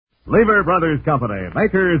Lever Brothers Company,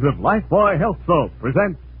 makers of Lifebuoy Health Soap,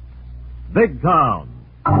 presents Big Town.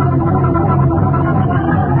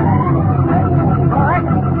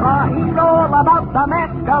 He's all about the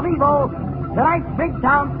mask of evil. Tonight's Big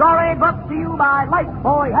Town story brought to you by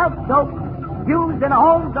Lifebuoy Health Soap, used in the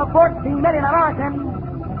homes of 14 million Americans.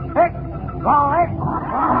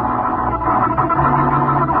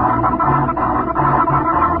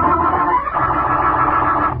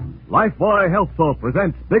 Lifebuoy Health Soap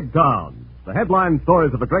presents Big Town, the headline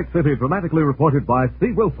stories of a great city dramatically reported by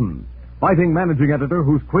Steve Wilson, fighting managing editor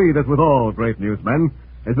whose creed, as with all great newsmen,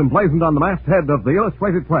 is emblazoned on the masthead of the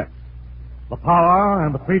Illustrated Press. The power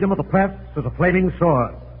and the freedom of the press is a flaming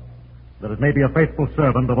sword, that it may be a faithful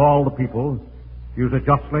servant of all the people. Use it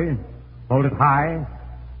justly, hold it high,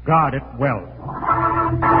 guard it well.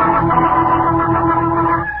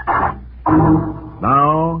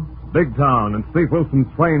 Now, Big Town and Steve Wilson's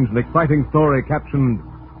strange and exciting story captioned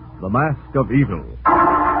The Mask of Evil.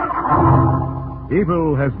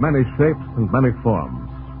 Evil has many shapes and many forms,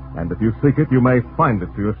 and if you seek it, you may find it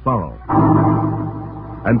to your sorrow.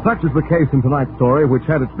 And such is the case in tonight's story, which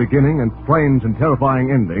had its beginning and strange and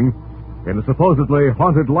terrifying ending in a supposedly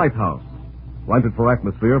haunted lighthouse, rented for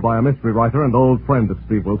atmosphere by a mystery writer and old friend of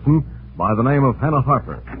Steve Wilson by the name of Hannah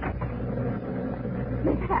Harper.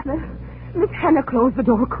 Miss Hannah, close the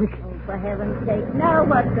door quick. Oh, for heaven's sake. Now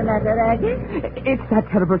what's the matter, Aggie? It's that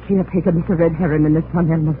terrible caretaker, Mr. Red Heron, and his son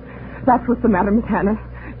Elmer. That's what's the matter, Miss Hannah.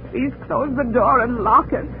 Please close the door and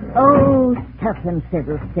lock it. Oh, stuff and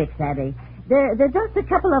fiddlesticks, Addie. They're just a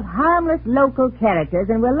couple of harmless local characters,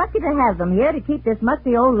 and we're lucky to have them here to keep this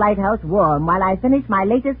musty old lighthouse warm while I finish my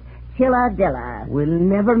latest chilladilla. We'll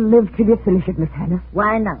never live till you finish it, Miss Hannah.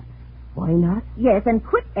 Why not? Why not? Yes, and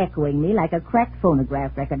quit echoing me like a cracked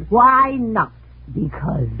phonograph record. Why not?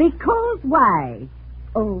 Because. Because why?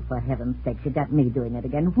 Oh, for heaven's sake, you got me doing it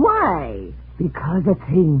again. Why? Because of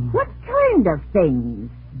things. What kind of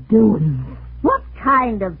things? Doings. What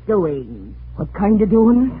kind of doings? What kind of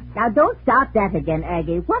doings? Now, don't start that again,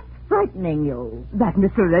 Aggie. What's frightening you? That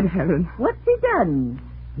Mr. Red Heron. What's he done?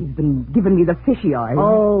 He's been giving me the fishy eye.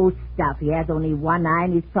 Oh, stuff. He has only one eye,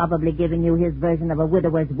 and he's probably giving you his version of a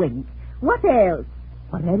widower's wink. What else?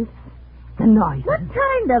 What else? The noises. What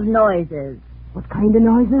kind of noises? What kind of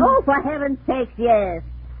noises? Oh, for heaven's sake, yes.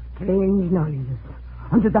 Strange noises.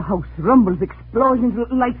 Under the house, rumbles, explosions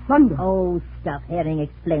like thunder. Oh, stuff. Herring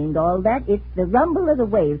explained all that. It's the rumble of the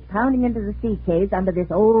waves pounding into the sea caves under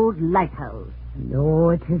this old lighthouse. No,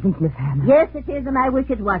 it isn't, Miss Hannah. Yes, it is, and I wish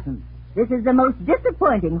it wasn't. This is the most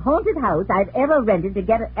disappointing haunted house I've ever rented to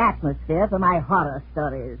get an atmosphere for my horror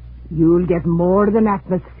stories. You'll get more than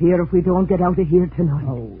atmosphere if we don't get out of here tonight.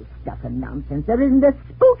 Oh, stuff and nonsense. There isn't a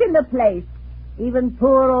spook in the place. Even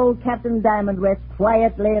poor old Captain Diamond rests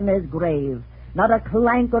quietly in his grave. Not a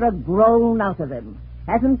clank or a groan out of him.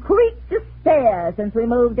 Hasn't creaked a stair since we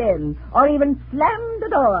moved in, or even slammed the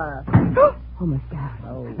door. Oh, my God.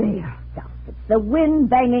 Oh, there. Stuff. It's the wind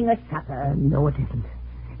banging a shutter. No, it isn't.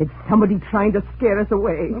 It's somebody trying to scare us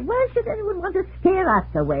away. Well, why should anyone want to scare us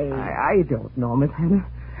away? I don't know, Miss Hannah.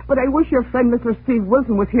 But I wish your friend, Mr. Steve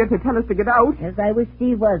Wilson, was here to tell us to get out. Yes, I wish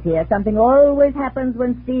Steve was here. Something always happens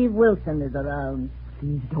when Steve Wilson is around.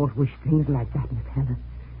 Please don't wish things like that, Miss Hannah.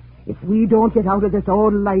 If we don't get out of this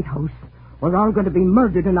old lighthouse, we're all going to be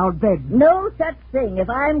murdered in our beds. No such thing. If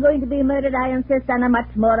I'm going to be murdered, I insist on a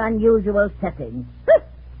much more unusual setting.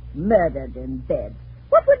 Murdered in bed.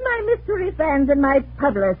 What would my mystery fans and my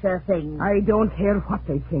publisher think? I don't care what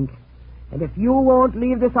they think. And if you won't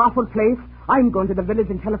leave this awful place, I'm going to the village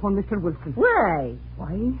and telephone Mr. Wilson. Why?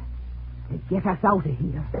 Why? To get us out of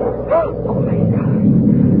here. Oh, my God.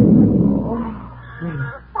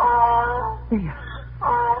 Oh, there.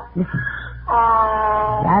 Listen.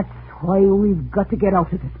 That's why we've got to get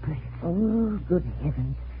out of this place. Oh, good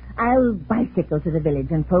heavens. I'll bicycle to the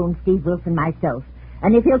village and phone Steve Wilson myself.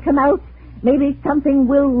 And if he'll come out, maybe something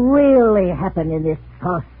will really happen in this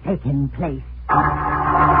forsaken place.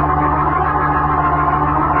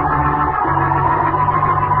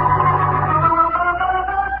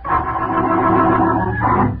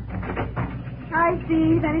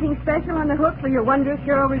 Steve, anything special on the hook for your wondrous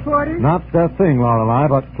girl reporters? Not a thing, Lorelei,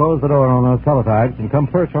 but close the door on those teletypes and come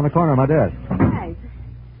perch on the corner of my desk. Right.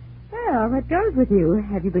 Well, what goes with you?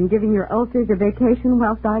 Have you been giving your ulcers a vacation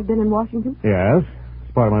whilst I've been in Washington? Yes.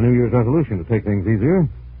 It's part of my New Year's resolution to take things easier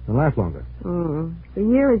and last longer. The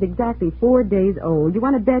year is exactly 4 days old. You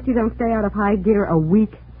want to bet you don't stay out of high gear a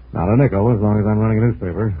week? Not a nickel, as long as I'm running a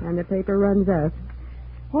newspaper. And the paper runs us.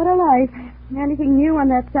 What a life. Anything new on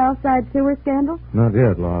that Southside sewer scandal? Not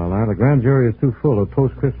yet, Lorelei. The grand jury is too full of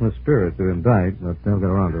post-Christmas spirit to indict, but they'll get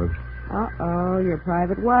around to it. Uh-oh, your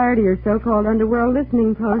private wire to your so-called underworld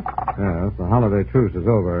listening post. Yes, the holiday truce is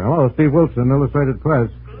over. Hello, Steve Wilson, Illustrated Press.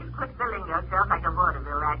 Steve, quit billing yourself like a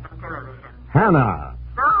vaudeville act on television. Hannah.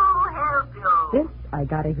 So help you. This I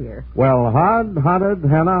gotta hear. Well, hard-hearted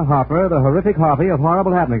Hannah Harper, the horrific hobby of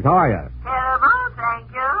horrible happenings. How are you? Terrible,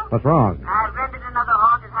 thank you. What's wrong? I've rented another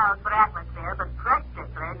haunted house for atmosphere, but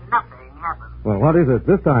practically nothing happened. Well, what is it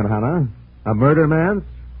this time, Hannah? A murder man's?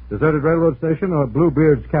 Deserted railroad station or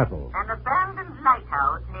Bluebeard's castle? An abandoned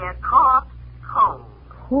lighthouse near Corpse Cove.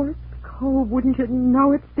 Corpse Cove, wouldn't you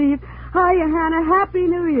know it, Steve? Hiya, Hannah. Happy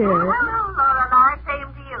New Year. Oh, hello, Lorelei.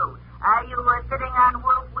 Same to you. Are you sitting on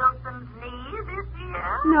Wolf Wilson's knee this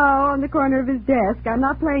year? No, on the corner of his desk. I'm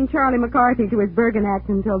not playing Charlie McCarthy to his Bergen act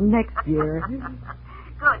until next year.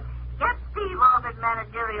 Good. Get Steve off his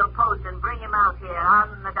managerial post and bring him out here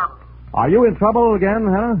on the double. Are you in trouble again,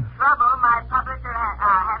 Hannah? Trouble, my publisher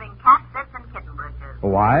having cat sits and kitten britches.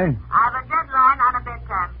 Why? I've a deadline on a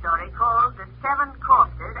bedtime story called The Seven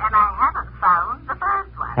Corpses, and I haven't found the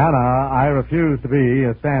first one. Hannah, I refuse to be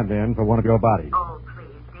a stand-in for one of your bodies. Oh,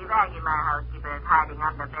 please, Steve. Aggie, my housekeeper, is hiding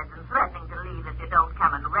under beds and threatening to leave if you don't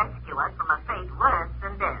come and rescue us from a fate worse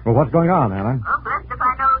than death. Well, what's going on, Hannah? Oh, blessed if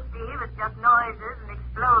I know, Steve. It's just noises and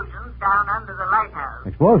explosions down under the lighthouse.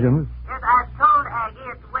 Explosions? Yes, I've told Aggie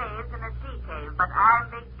it's waves in a sea cave, but I'm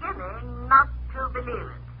beginning not to believe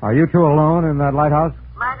it. Are you two alone in that lighthouse?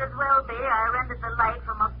 Might as well be. I rented the light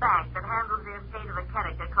from a bank that handles the estate of a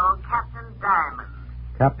character called Captain Diamond.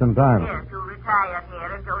 Captain Diamond. Yes, who retired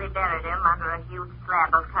here until we buried him under a huge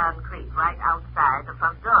slab of concrete right outside the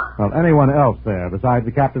front door. Well, anyone else there besides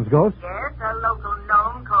the captain's ghost? Yes, a local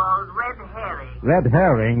gnome called Red Herring. Red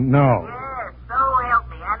Herring? No. Yes, so help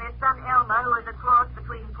me. And his son Elmer, who is a cross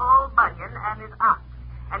between Paul Bunyan and his aunt.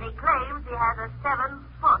 And he claims he has a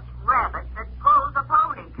 7-foot rabbit that pulls a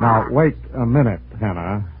pony cart. Now, wait a minute,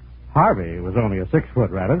 Hannah. Harvey was only a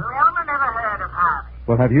 6-foot rabbit. Well, Elmer never heard of Harvey.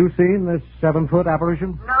 Well, have you seen this 7-foot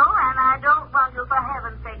apparition? No, and I don't want you, for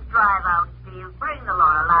heaven's sake, drive out, Steve. Bring the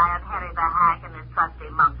Lorelei and Harry the Hack and his trusty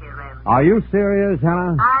monkey wren. Are you serious,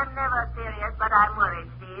 Hannah? I'm never serious, but I'm worried,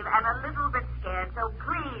 Steve, and a little bit scared, so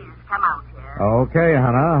please come out here. Okay,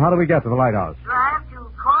 Hannah. How do we get to the lighthouse? Drive to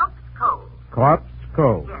Corpse Cove. Corpse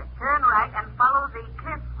Cove. Yes, turn right and follow the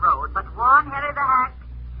cliff road, but warn Harry the Hack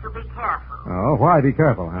to be careful. Oh, why be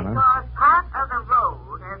careful, Hannah? Because part of the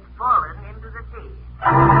road has fallen into the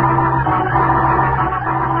sea.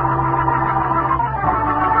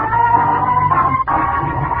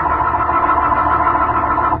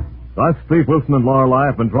 Thus, Steve Wilson and Lorelei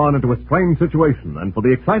have been drawn into a strange situation, and for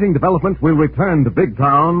the exciting developments, we'll return to Big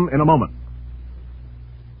Town in a moment.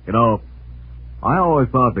 You know, I always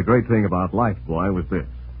thought the great thing about Lifebuoy was this.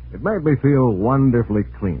 It made me feel wonderfully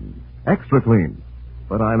clean. Extra clean.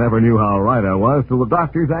 But I never knew how right I was till the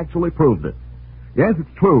doctors actually proved it. Yes,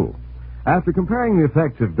 it's true. After comparing the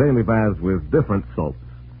effects of daily baths with different soaps,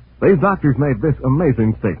 these doctors made this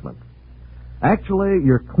amazing statement. Actually,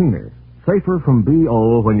 you're cleaner, safer from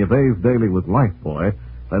BO when you bathe daily with Lifebuoy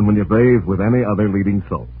than when you bathe with any other leading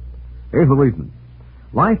soap. Here's the reason.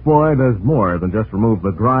 Lifebuoy does more than just remove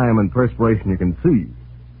the grime and perspiration you can see.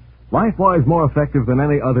 Lifebuoy is more effective than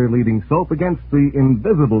any other leading soap against the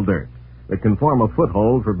invisible dirt that can form a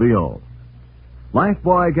foothold for BO.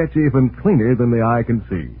 Lifebuoy gets you even cleaner than the eye can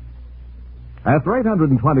see. After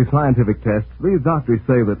 820 scientific tests, these doctors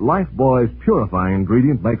say that Lifebuoy's purifying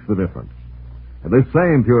ingredient makes the difference. And this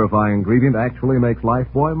same purifying ingredient actually makes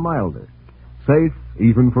Lifebuoy milder, safe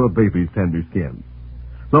even for a baby's tender skin.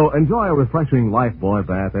 So enjoy a refreshing Lifebuoy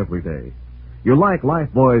bath every day. You like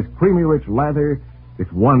Lifebuoy's creamy rich lather,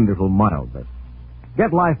 its wonderful mildness.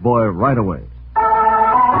 Get Lifebuoy right away.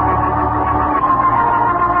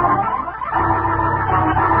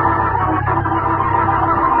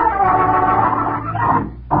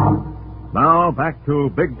 Now, back to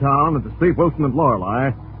Big Town and to Steve Wilson and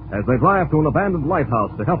Lorelei as they drive to an abandoned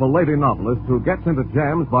lighthouse to help a lady novelist who gets into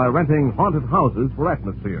jams by renting haunted houses for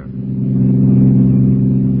atmosphere.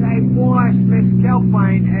 Say, boss, Miss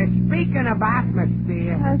Kilpine, speaking of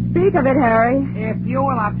atmosphere, Speak of it, Harry. if you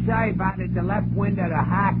will observe out at the left window of the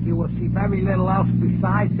hack, you will see very little else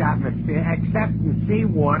besides atmosphere, except in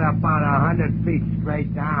seawater about 100 feet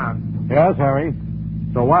straight down. Yes, Harry.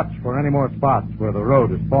 So watch for any more spots where the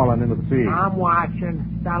road has fallen into the sea. I'm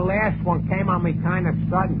watching. That last one came on me kind of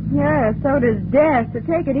sudden. Yeah, so does Death. So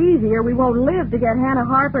take it easy or we won't live to get Hannah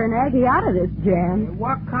Harper and Aggie out of this jam.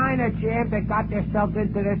 What kind of jam they got themselves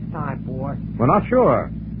into this time, boss? We're not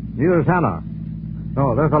sure. Neither is Hannah.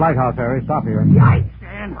 No, there's the lighthouse, Harry. Stop here. Yikes!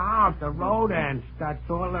 And how? The road ends. That's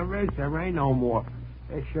all there is. There ain't no more.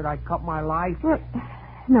 Should I cut my lights? Look.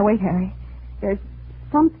 No, wait, Harry. There's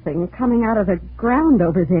something coming out of the ground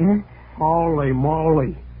over there. Holy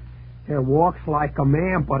moly. It walks like a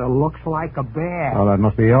man, but it looks like a bear. Oh, that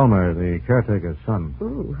must be Elmer, the caretaker's son.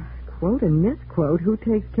 Ooh, quote and misquote. Who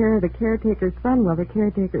takes care of the caretaker's son while the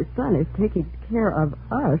caretaker's son is taking care of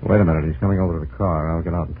us? Wait a minute. He's coming over to the car. I'll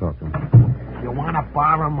get out and talk to him. You want to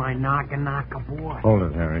borrow my knocker boy? Hold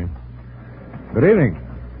it, Harry. Good evening.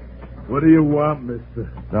 What do you want,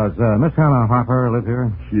 mister? Does Miss Hannah Harper live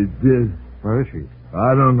here? She did. Where is she?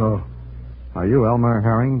 I don't know. Are you Elmer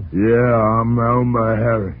Herring? Yeah, I'm Elmer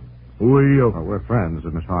Herring. Who are you? Oh, we're friends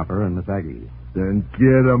of Miss Harper and Miss Aggie. Then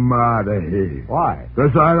get 'em out of here. Why?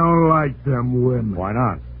 'Cause I don't like them women. Why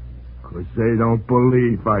not? 'Cause they don't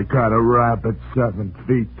believe I got a rabbit 7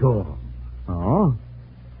 feet tall. Oh?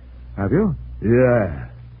 Have you? Yeah.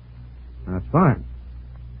 That's fine.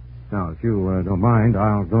 Now, if you don't mind,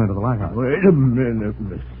 I'll go into the lighthouse. Wait a minute,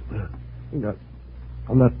 mister.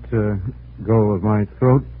 I'll let go of my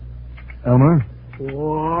throat, Elmer.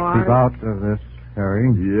 What? Keep out of this, Harry.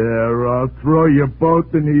 Yeah, or I'll throw you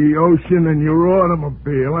both in the ocean in your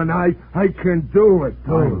automobile, and I can do it,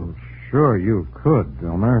 too. I'm sure you could,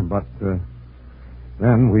 Elmer, but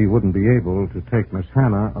then we wouldn't be able to take Miss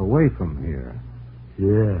Hannah away from here.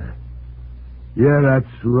 Yeah. Yeah,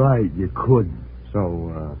 that's right. You couldn't.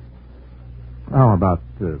 So, how about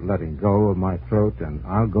letting go of my throat, and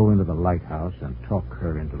I'll go into the lighthouse and talk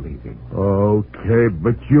her into leaving. Okay,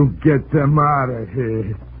 but you get them out of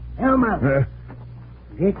here. Elmer,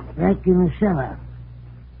 get back in the cellar.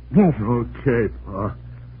 Yes. Okay, Pa.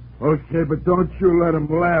 Okay, but don't you let him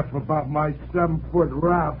laugh about my 7-foot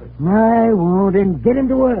rabbit. I won't, and get him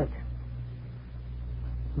to work.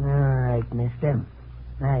 All right, mister.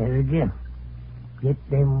 I heard you. Get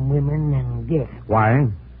them women and get. Why?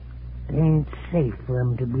 It ain't safe for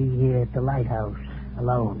them to be here at the lighthouse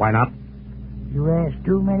alone. Why not? You ask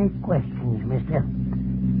too many questions, mister.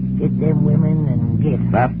 Get them women and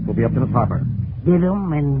get. That will be up to Miss Harper. Get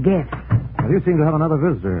them and get. Well, you seem to have another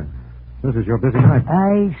visitor. This is your busy night.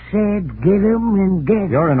 I said get them and get.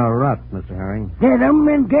 You're in a rut, Mr. Herring. Get them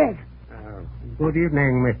and get. Good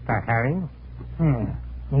evening, Mr. Herring.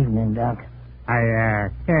 Evening, Doc. I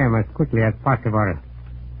came as quickly as possible.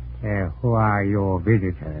 Who are your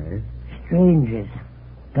visitors? Strangers.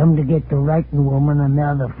 Come to get the writing woman and the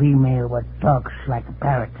other female what talks like a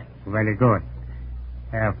parrot. Very good.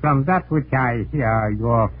 From that which I hear,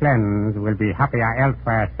 your friends will be happier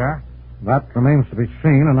elsewhere, sir. That remains to be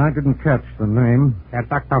seen, and I didn't catch the name.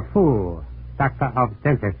 Dr. Fu, doctor of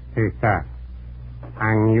dentistry, sir.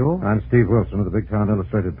 And you? I'm Steve Wilson of the Big Town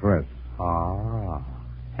Illustrated Press. Oh,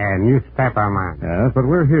 a newspaper man. Yes, but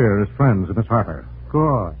we're here as friends of Miss Harper.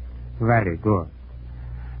 Good. Very good.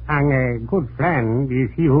 And a good friend is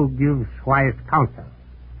he who gives wise counsel.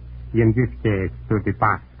 In this case, to the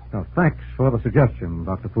past. Now, thanks for the suggestion,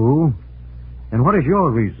 Dr. Fu. And what is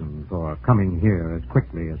your reason for coming here as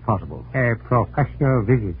quickly as possible? A professional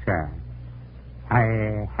visit, sir.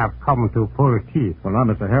 I have come to pull teeth. Well,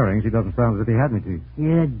 now, Mr. Herring, he doesn't sound as if he had any teeth.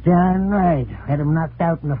 You're darn right. Had him knocked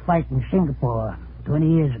out in a fight in Singapore 20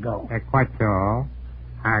 years ago. Quite so.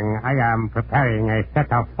 And I am preparing a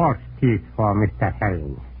set of false teeth for Mr.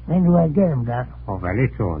 Herring. When do I get him, Doc? Oh,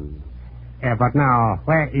 very soon. But now,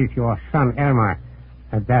 where is your son, Elmer?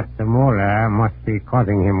 That molar must be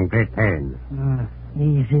causing him great pain.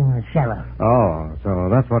 He's in the cellar. Oh, so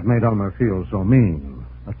that's what made Elmer feel so mean.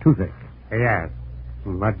 A toothache. Yes,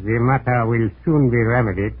 but the matter will soon be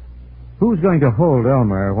remedied. Who's going to hold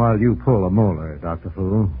Elmer while you pull a molar, Dr.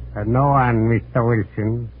 Fu? No one, Mr.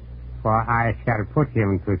 Wilson, for I shall put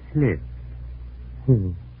him to sleep.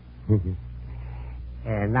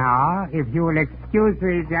 And now, if you will excuse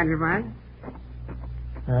me, gentlemen.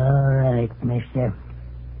 All right, mister.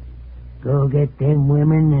 Go get them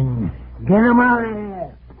women and get them out of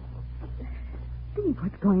here. Steve,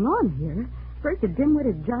 what's going on here? First a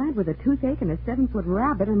dim-witted giant with a toothache and a 7-foot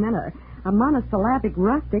rabbit, and then a monosyllabic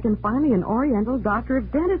rustic, and finally an oriental doctor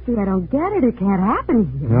of dentistry. I don't get it. It can't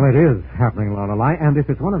happen here. Well, it is happening, Lorelei, and if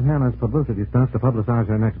it's one of Hannah's publicity stunts to publicize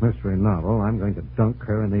her next mystery novel, I'm going to dunk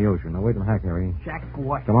her in the ocean. Now, wait a minute, Harry. Jack,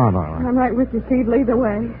 what? Come on, Lorelei. I'm right with you, Steve. Lead the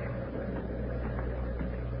way.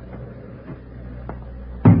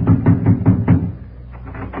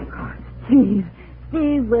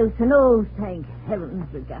 Steve Wilson, oh, thank heavens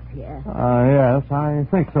we got here. Yes, I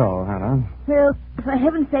think so, Hannah. Well, for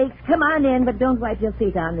heaven's sakes, come on in, but don't wipe your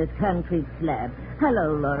feet on this concrete slab.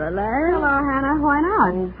 Hello, Lorelei. Hello, Hannah. Why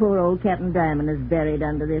not? Oh, poor old Captain Diamond is buried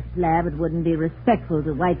under this slab. It wouldn't be respectful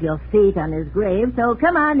to wipe your feet on his grave, so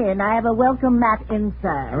come on in. I have a welcome mat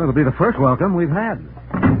inside. Well, it'll be the first welcome we've had.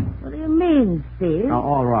 What do you mean, Steve? Now,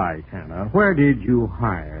 all right, Hannah. Where did you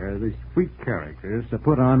hire these freak characters to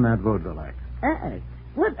put on that vaudeville act? Act?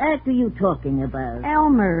 What act are you talking about?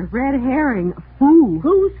 Elmer, red herring, fool.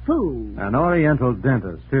 Who's fool? An oriental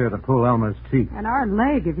dentist here to pull Elmer's teeth. And our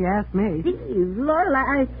leg, if you ask me. Steve, Laurel,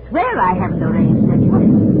 I swear I haven't arranged such a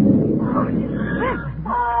thing.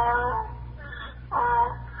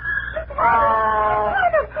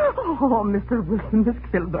 Oh, Mr. Wilson, Miss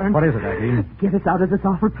Kilburn. What is it, Aggie? Get us out of this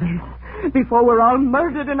awful place before we're all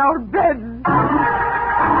murdered in our beds.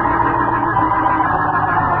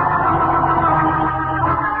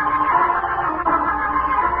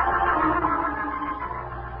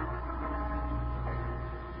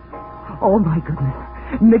 Oh, my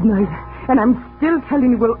goodness. Midnight. And I'm still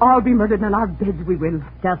telling you we'll all be murdered in our beds, we will.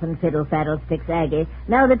 Stuff and fiddle faddlesticks, Aggie.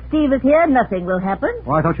 Now that Steve is here, nothing will happen.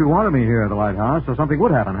 Well, I thought you wanted me here at the lighthouse, so something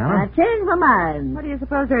would happen, Hannah. I've changed my mind. What do you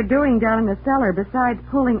suppose they're doing down in the cellar besides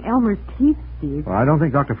pulling Elmer's teeth, Steve? Well, I don't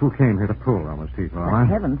think Dr. Fu came here to pull Elmer's teeth, For Laura.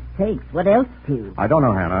 heaven's sakes, what else, Steve? I don't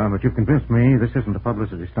know, Hannah, but you've convinced me this isn't a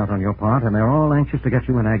publicity stunt on your part, and they're all anxious to get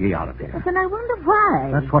you and Aggie out of here. But then I wonder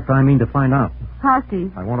why. That's what I mean to find out. How,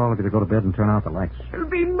 Steve? I want all of you to go to bed and turn out the lights. We'll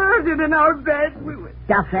be murdered in our beds, we will.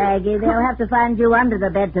 Stuff, Aggie. They'll have to find you under the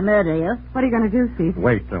bed to murder you. What are you going to do, Steve?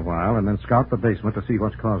 Wait a while and then scout the basement to see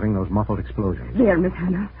what's causing those muffled explosions. There, Miss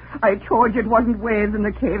Hannah. I told you it wasn't waves in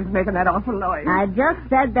the caves making that awful noise. I just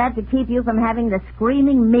said that to keep you from having the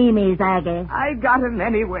screaming memes, Aggie. I got him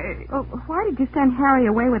anyway. Oh, why did you send Harry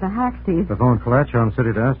away with a hack, Steve? The phone Fletch on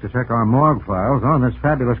City Desk to check our morgue files on this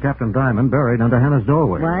fabulous Captain Diamond buried under Hannah's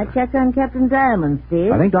doorway. Why check on Captain Diamond,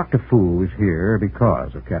 Steve? I think Dr. Fu is here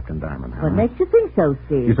because of Captain Diamond, Hannah. What makes you think so,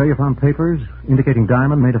 Steve? You say you found papers indicating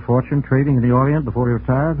Diamond made a fortune trading in the Orient before he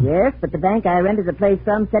retired? Yes, but the bank I rented the place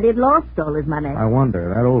from said he'd lost all his money. I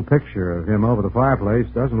wonder. That old picture of him over the fireplace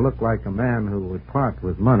doesn't look like a man who would part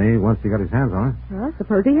with money once he got his hands on it. Well,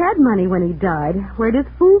 suppose he had money when he died. Where does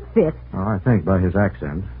Fu fit? Well, I think by his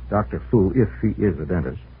accent, Dr. Fu, if he is a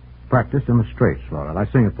dentist, practiced in the Straits, Laura,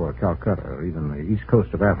 like Singapore, Calcutta, or even the east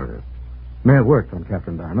coast of Africa. May have worked on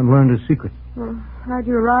Captain Diamond, learned his secret. Well, how'd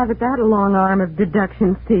you arrive at that long arm of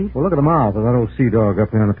deduction, Steve? Well, look at the mouth of that old sea dog up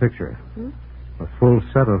there in the picture. A full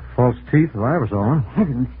set of false teeth, if I ever saw one.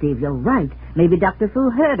 Heavens, Steve, you're right. Maybe Dr. Fu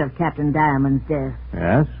heard of Captain Diamond's death.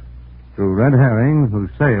 Yes. Through Red Herring, who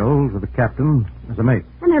sailed with the captain as a mate.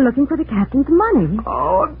 And they're looking for the captain's money.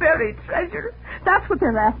 Oh, buried treasure. That's what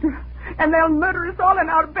they're after. And they'll murder us all in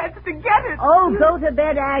our beds to get it. Oh, go to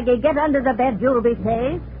bed, Aggie. Get under the bed. You'll be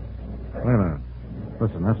safe. Wait a minute.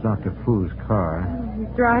 Listen, that's Dr. Fu's car. He's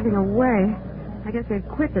driving away. I guess they've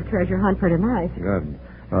quit the treasure hunt for tonight. Good.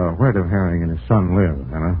 Where do Herring and his son live,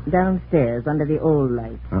 Hannah? Downstairs, under the old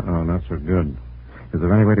light. Not so good. Is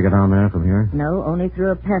there any way to get down there from here? No, only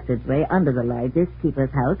through a passageway under the light. This keeper's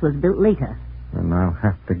house was built later. Then I'll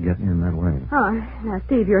have to get in that way. Oh, now,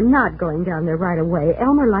 Steve, you're not going down there right away.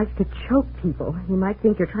 Elmer likes to choke people. He might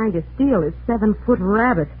think you're trying to steal his 7-foot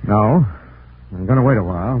rabbit. No. I'm going to wait a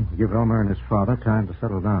while. Give Elmer and his father time to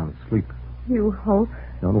settle down and sleep. You hope?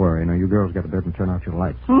 Don't worry. Now, you girls get to bed and turn out your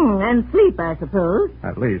lights. And sleep, I suppose.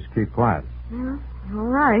 At least keep quiet. Well, all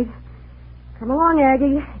right. Come along,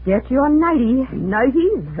 Aggie. Get your nightie. Nighty?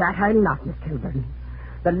 That I'll not, Miss Kilburn.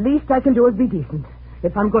 The least I can do is be decent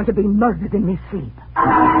if I'm going to be murdered in my sleep.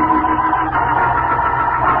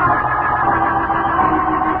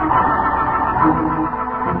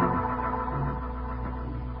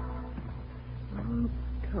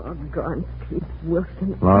 Doggone Steve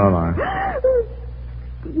Wilson. Laura.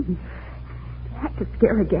 Steve, you had to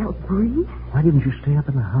scare a gal free? Why didn't you stay up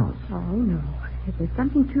in the house? Oh, no. If there's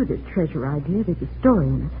something to this treasure idea, there's a story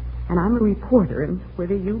in it. And I'm a reporter, and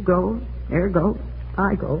whether you go, there go,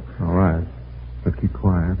 I go. All right. But keep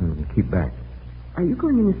quiet and keep back. Are you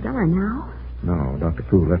going in the cellar now? No, Dr.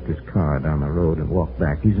 Fu left his car down the road and walked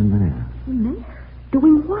back. He's in there. In there?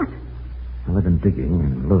 Doing what? Well, they've been digging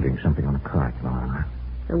and loading something on a cart, Laura.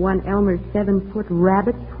 The one Elmer's 7-foot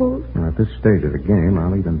rabbit pulled? Now, at this stage of the game,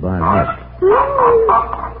 I'll even buy that.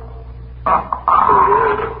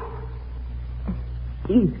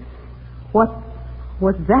 Steve, what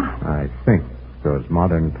was that? I think those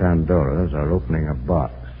modern Pandoras are opening a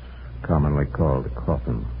box, commonly called a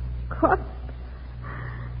coffin. Coffin?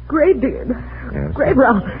 Graybeard. Yes. Gray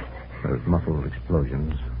Robert. Those muffled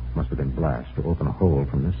explosions must have been blasts to open a hole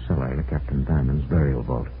from this cellar to Captain Diamond's burial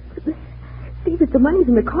vault. Steve, if the money's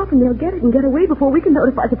in the coffin, they'll get it and get away before we can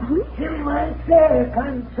notify the police. Give me my share,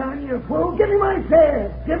 confound you fool. Give me my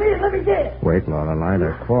share. Give me it, let me get it. Wait, Lorelei,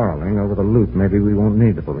 they're quarreling over the loot. Maybe we won't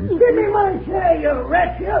need the police. Give me my share, you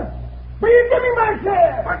wretch, you. Will you give me my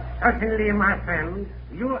share? But certainly, my friend,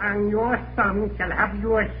 You and your son shall have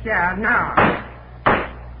your share now.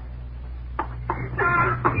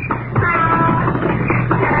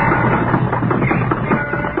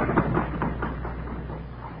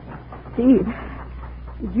 Steve,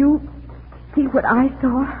 did you see what I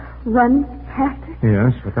saw run past us?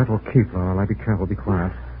 Yes, but that will keep, Laurel. Be careful, be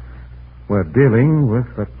quiet. We're dealing with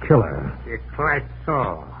a killer. It's quite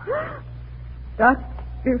so.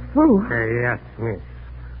 Dr. Fu. Yes, miss.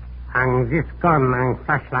 And this gun and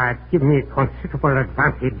flashlight give me considerable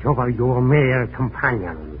advantage over your male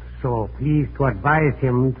companions. So please to advise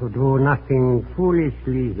him to do nothing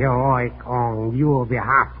foolishly heroic on your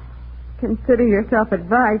behalf. Consider yourself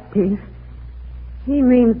advised, Steve. He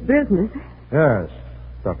means business. Yes,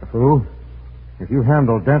 Dr. Fu. If you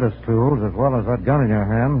handle dentist tools as well as that gun in your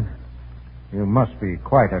hand, you must be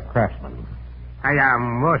quite a craftsman. I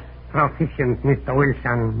am most proficient, Mr.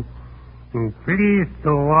 Wilson. Pleased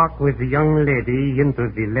to walk with the young lady into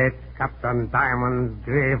the late Captain Diamond's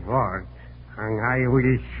grave vault. And I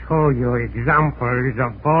will show you examples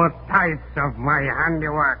of both types of my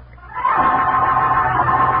handiwork.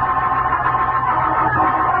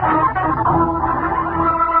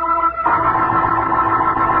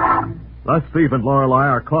 Thus, Steve and Lorelei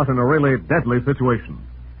are caught in a really deadly situation.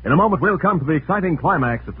 In a moment, we'll come to the exciting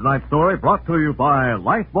climax of tonight's story, brought to you by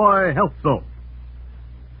Lifebuoy Health Soap.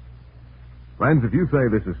 Friends, if you say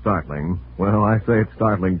this is startling, well, I say it's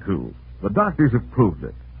startling, too. The doctors have proved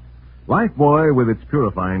it. Lifebuoy, with its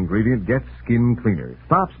purifying ingredient, gets skin cleaner.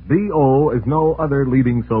 Stops BO as no other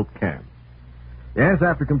leading soap can. Yes,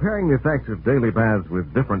 after comparing the effects of daily baths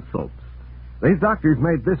with different soaps, these doctors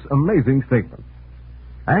made this amazing statement.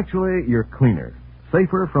 Actually, you're cleaner,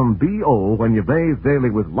 safer from BO when you bathe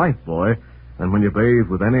daily with Lifebuoy than when you bathe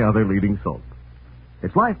with any other leading soap.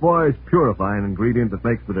 It's Lifebuoy's purifying ingredient that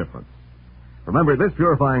makes the difference. Remember, this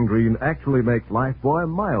purifying ingredient actually makes Lifebuoy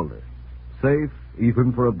milder, safe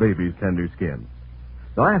even for a baby's tender skin.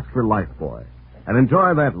 So ask for Lifebuoy and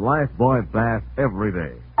enjoy that Lifebuoy bath every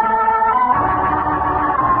day.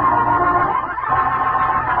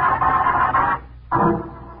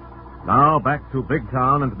 Now back to Big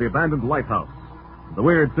Town and to the abandoned lighthouse. The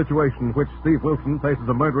weird situation in which Steve Wilson faces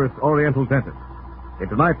a murderous Oriental dentist. In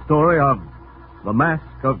tonight's story of The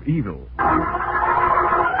Mask of Evil.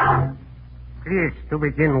 Please to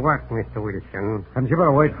begin work, Mr. Wilson. Hadn't you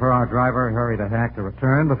better wait for our driver, Harry the Hack, to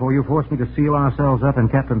return before you force me to seal ourselves up in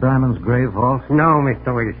Captain Diamond's grave vault? No,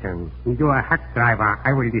 Mr. Wilson. You are a hack driver.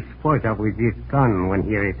 I will dispose of with this gun when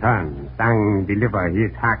he returns and deliver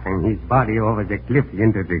his hack and his body over the cliff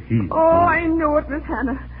into the sea. Oh, I knew it, Miss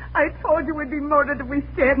Hannah. I told you we'd be murdered if we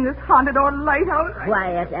stayed in this haunted old lighthouse.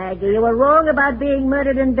 Quiet, Aggie. You were wrong about being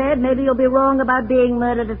murdered in bed. Maybe you'll be wrong about being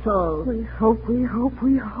murdered at all. We hope. Well,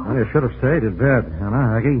 you should have stayed in bed,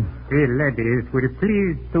 Hannah, Aggie. The ladies will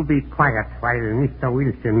please to be quiet while Mr.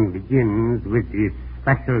 Wilson begins with this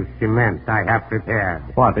special cement I have prepared.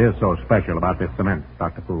 What is so special about this cement,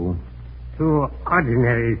 Dr. Fu? To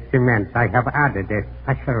ordinary cement, I have added a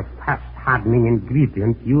special fast-hardening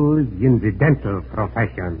ingredient used in the dental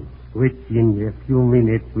profession, which in a few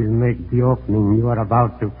minutes will make the opening you are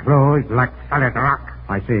about to close like solid rock.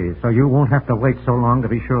 I see. So you won't have to wait so long to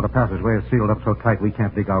be sure the passageway is sealed up so tight we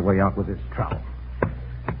can't dig our way out with this trowel.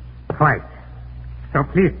 Quite. So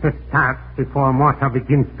please to start before mortar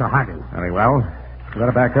begins to harden. Very well. You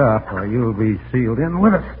better back up or you'll be sealed in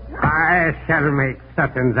with us. I shall make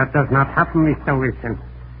certain that does not happen, Mr. Wilson.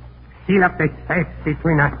 Seal up the space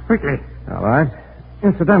between us quickly. All right.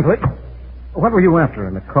 Incidentally, what were you after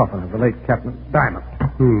in the coffin of the late Captain Diamond?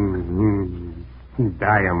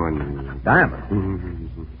 Diamond.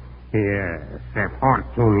 Diamond? Yes, a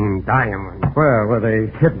fortune in diamonds. Where were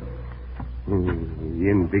they hidden?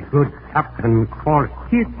 In the good captain's false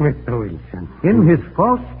teeth, Mr. Wilson. In his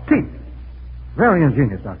false teeth? Very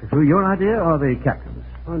ingenious, Dr. Fu. Your idea or the captain's?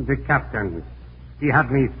 The captain's. He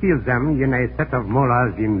had me seal them in a set of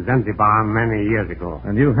molars in Zanzibar many years ago.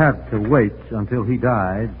 And you had to wait until he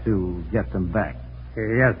died to get them back?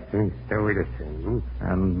 Yes, Mr. Wilson.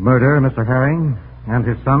 And murder Mr. Herring and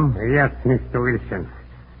his son? Yes, Mr. Wilson.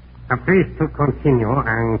 Please to continue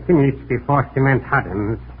and finish before cement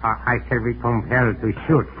hardens, or I shall be compelled to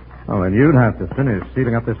shoot. Oh, and you'd have to finish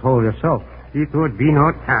sealing up this hole yourself. It would be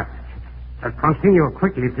no task. Continue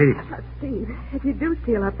quickly, please. Steve, if you do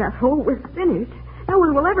seal up that hole, we're finished. No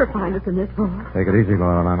one will ever find us in this hole. Take it easy,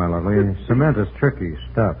 Lorelei, my lovely. Cement is tricky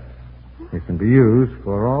stuff. It can be used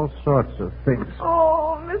for all sorts of things.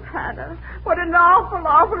 Oh, Miss Hannah, what an awful,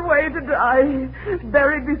 awful way to die.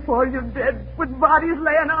 Buried before you're dead, with bodies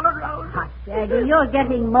laying all around. Hush, Aggie, you're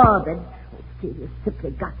getting morbid. Steve, you've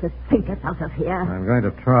simply got to think us out of here. I'm going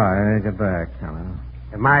to try. Get back, Hannah.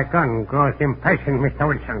 My gun grows impatient, Mr.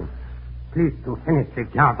 Wilson. Please to finish the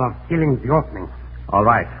job of sealing the opening. All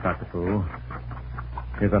right, Dr. Fool.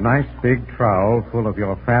 Here's a nice big trowel full of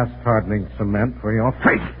your fast-hardening cement for your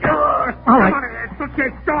face. All right.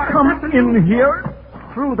 Come in here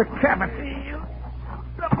through the cavity.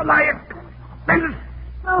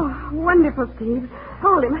 Oh, wonderful, Steve.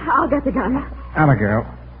 Hold him. I'll get the gun. Abigail,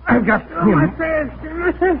 I've got him. My face.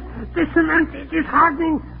 The cement is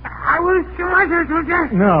hardening. I will smother to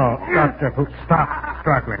death. No, Dr. Fool, stop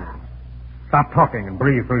struggling. Stop talking and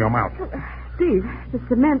breathe through your mouth. Steve, the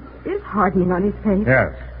cement is hardening on his face.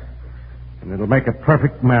 Yes. And it'll make a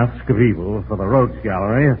perfect mask of evil for the Rogues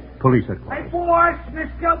Gallery at police headquarters. Hey, boys,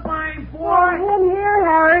 Mr. My boy. In here,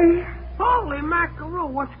 Harry. Holy mackerel,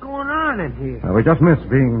 what's going on in here? We just missed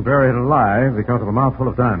being buried alive because of a mouthful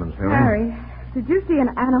of diamonds, Harry. Harry, did you see an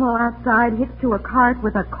animal outside hitched to a cart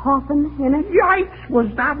with a coffin in it? Yikes!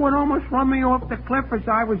 Was that what almost run me off the cliff as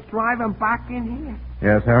I was driving back in here?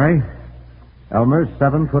 Yes, Harry. Elmer's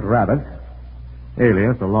 7-foot rabbit,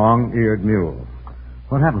 alias a long-eared mule.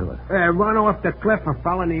 What happened to it? Run off the cliff and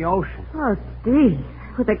fell in the ocean. Oh, Steve.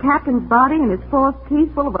 With the captain's body and his false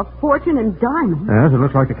teeth full of a fortune in diamonds. Yes, it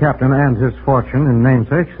looks like the captain and his fortune and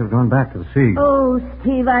namesakes have gone back to the sea. Oh,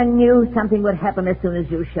 Steve, I knew something would happen as soon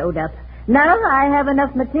as you showed up. Now I have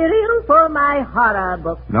enough material for my horror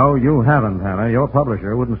book. No, you haven't, Hannah. Your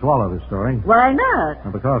publisher wouldn't swallow this story. Why not?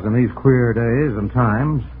 Well, because in these queer days and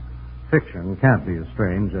times, fiction can't be as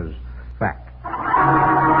strange as fact.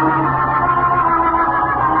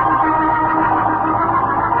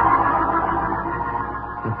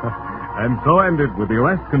 And so ended, with the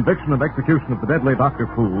arrest, conviction, and execution of the deadly Dr.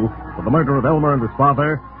 Fool for the murder of Elmer and his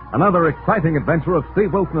father, another exciting adventure of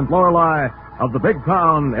Steve Wilson and Lorelei of the Big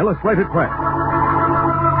Town Illustrated Press.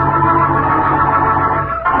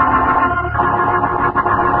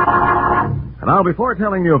 And now, before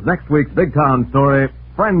telling you of next week's Big Town story,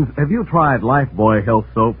 friends, have you tried Lifebuoy Health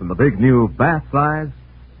Soap in the big new bath size?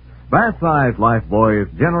 Bath size Lifebuoy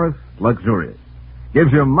is generous, luxurious.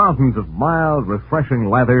 Gives you mountains of mild, refreshing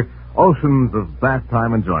lather, oceans of bath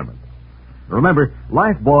time enjoyment. Remember,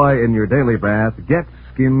 Lifebuoy in your daily bath gets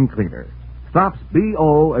skin cleaner. Stops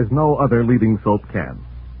BO as no other leading soap can.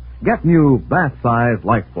 Get new bath size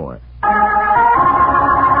Lifebuoy.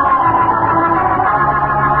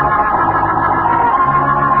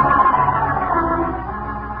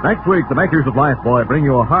 Next week, the makers of Lifebuoy bring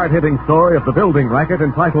you a hard-hitting story of the building racket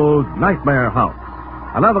entitled Nightmare House.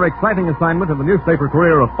 Another exciting assignment in the newspaper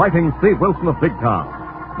career of fighting Steve Wilson of Big Town.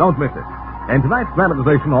 Don't miss it. In tonight's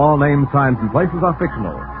dramatization, all names, signs, and places are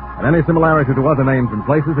fictional, and any similarity to other names and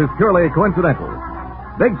places is purely coincidental.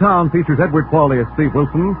 Big Town features Edward Pauley as Steve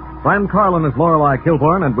Wilson, Fran Carlin as Lorelei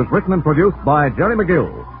Kilborn, and was written and produced by Jerry McGill.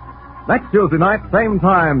 Next Tuesday night, same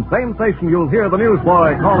time, same station, you'll hear the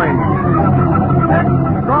newsboy calling.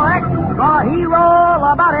 Correct, the hero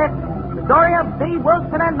about it. The story of Steve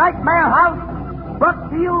Wilson and Nightmare House, brought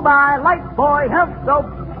to you by Lifebuoy Health Soap,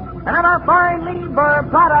 another fine Lieber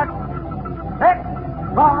product. That's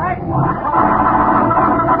correct.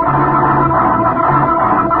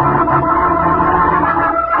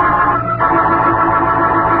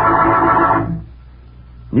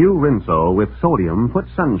 New Rinso with sodium puts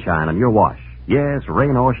sunshine on your wash. Yes,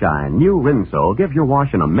 rain or shine, new Rinso gives your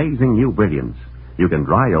wash an amazing new brilliance. You can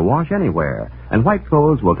dry your wash anywhere, and white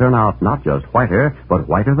clothes will turn out not just whiter, but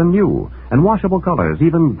whiter than new, and washable colors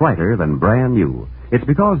even brighter than brand new. It's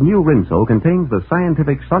because new Rinso contains the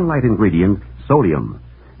scientific sunlight ingredient, sodium.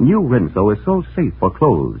 New Rinso is so safe for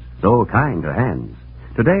clothes, so kind to hands.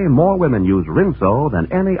 Today, more women use Rinso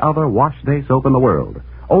than any other wash day soap in the world.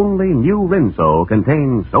 Only new Rinso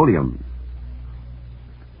contains sodium.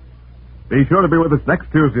 Be sure to be with us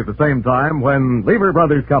next Tuesday at the same time when Lever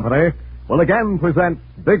Brothers Company will again present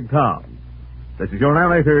Big Town. This is your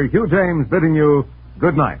narrator, Hugh James, bidding you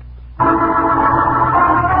good night.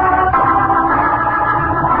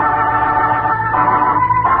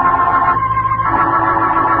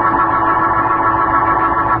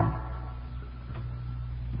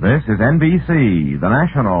 This is NBC, the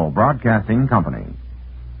national broadcasting company.